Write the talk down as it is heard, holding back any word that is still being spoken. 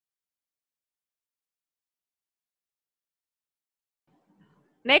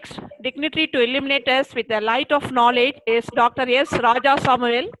Next dignitary to illuminate us with the light of knowledge is Dr. S. Raja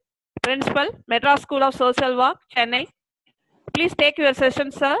Samuel, Principal, Madras School of Social Work, Chennai. Please take your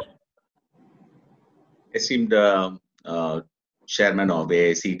session, sir. Esteemed Chairman of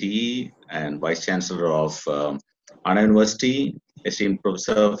AICTE and Vice Chancellor of Anna University, esteemed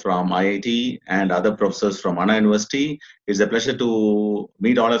professor from IIT and other professors from Anna University, it's a pleasure to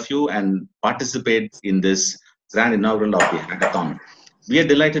meet all of you and participate in this grand inaugural of the hackathon. We are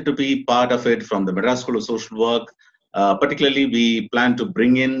delighted to be part of it from the Madras School of Social Work. Particularly, we plan to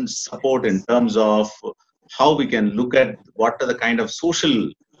bring in support in terms of how we can look at what are the kind of social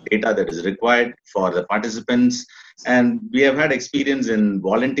data that is required for the participants. And we have had experience in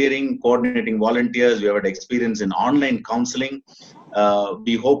volunteering, coordinating volunteers. We have had experience in online counseling.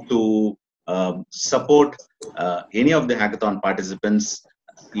 We hope to support any of the hackathon participants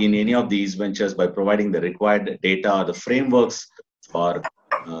in any of these ventures by providing the required data or the frameworks for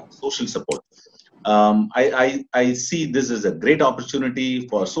social support. I see this as a great opportunity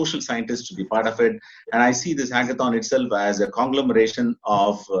for social scientists to be part of it. And I see this hackathon itself as a conglomeration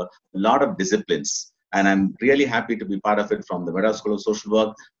of a lot of disciplines. And I'm really happy to be part of it from the Madras School of Social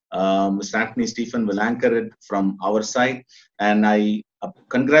Work. Mr. Anthony Stephen will anchor it from our side. And I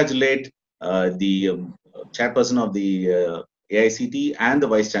congratulate the chairperson of the AICT and the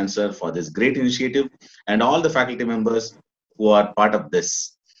Vice Chancellor for this great initiative and all the faculty members who are part of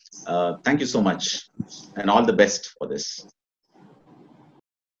this. Thank you so much and all the best for this.